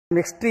I'm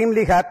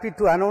extremely happy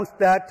to announce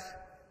that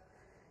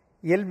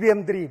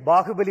LVM3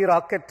 Bahubali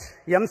rocket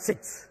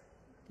M6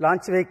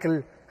 launch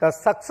vehicle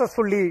has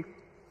successfully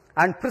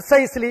and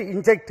precisely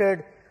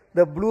injected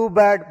the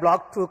BlueBird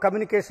Block-2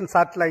 communication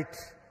satellite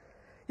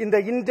in the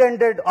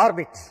intended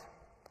orbit.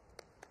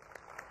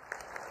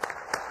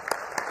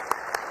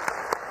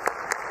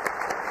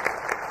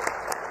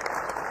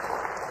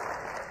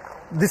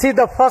 This is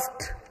the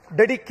first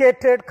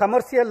dedicated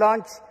commercial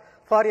launch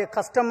for a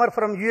customer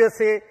from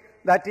USA,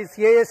 that is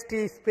AST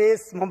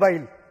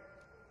SpaceMobile.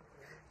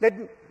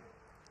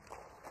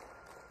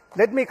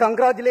 Let me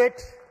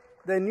congratulate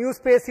the New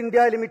Space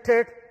India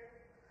Limited,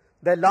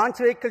 the launch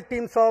vehicle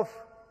teams of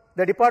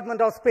the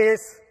Department of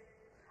Space,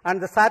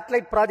 and the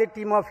satellite project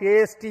team of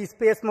AST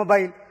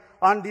SpaceMobile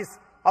on this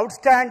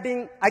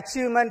outstanding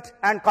achievement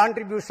and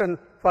contribution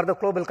for the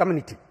global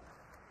community.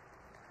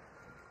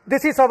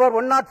 This is our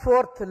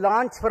 104th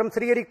launch from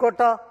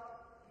Sriharikota,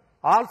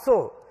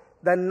 also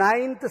the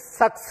 9th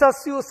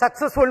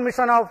successful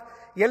mission of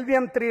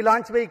LVM3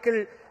 launch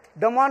vehicle,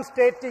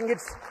 demonstrating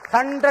its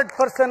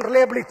 100%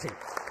 reliability.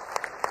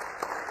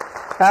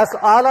 As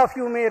all of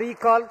you may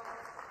recall,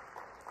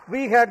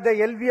 we had the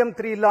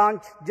LVM3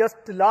 launch just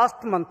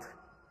last month,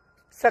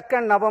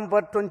 2nd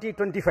November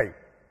 2025.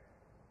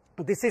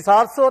 This is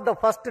also the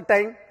first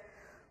time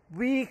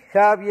we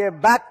have a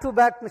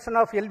back-to-back mission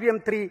of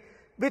LVM3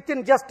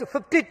 within just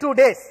 52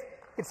 days.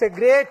 It's a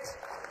great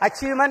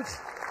achievement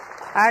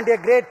and a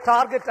great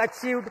target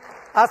achieved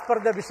as per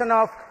the vision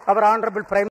of our Honorable Prime